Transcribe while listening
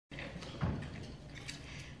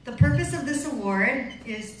The purpose of this award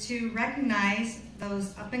is to recognize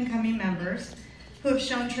those up-and-coming members who have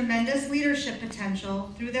shown tremendous leadership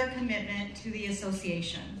potential through their commitment to the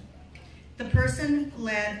association. The person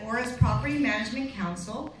led Aura's Property Management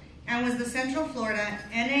Council and was the Central Florida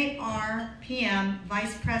NARPM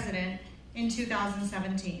Vice President in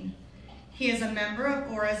 2017. He is a member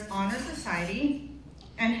of Aura's Honor Society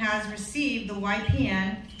and has received the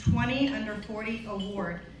YPN 20 Under 40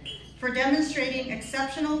 Award for demonstrating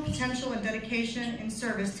exceptional potential and dedication in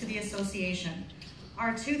service to the association.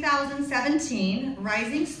 Our 2017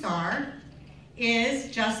 Rising Star is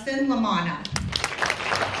Justin Lamana.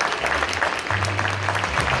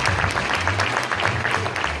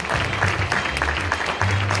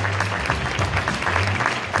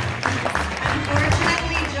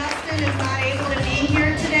 Unfortunately, Justin is not able to be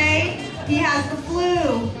here today. He has the flu,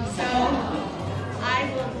 so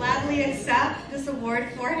I will gladly accept this award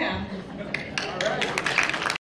for him.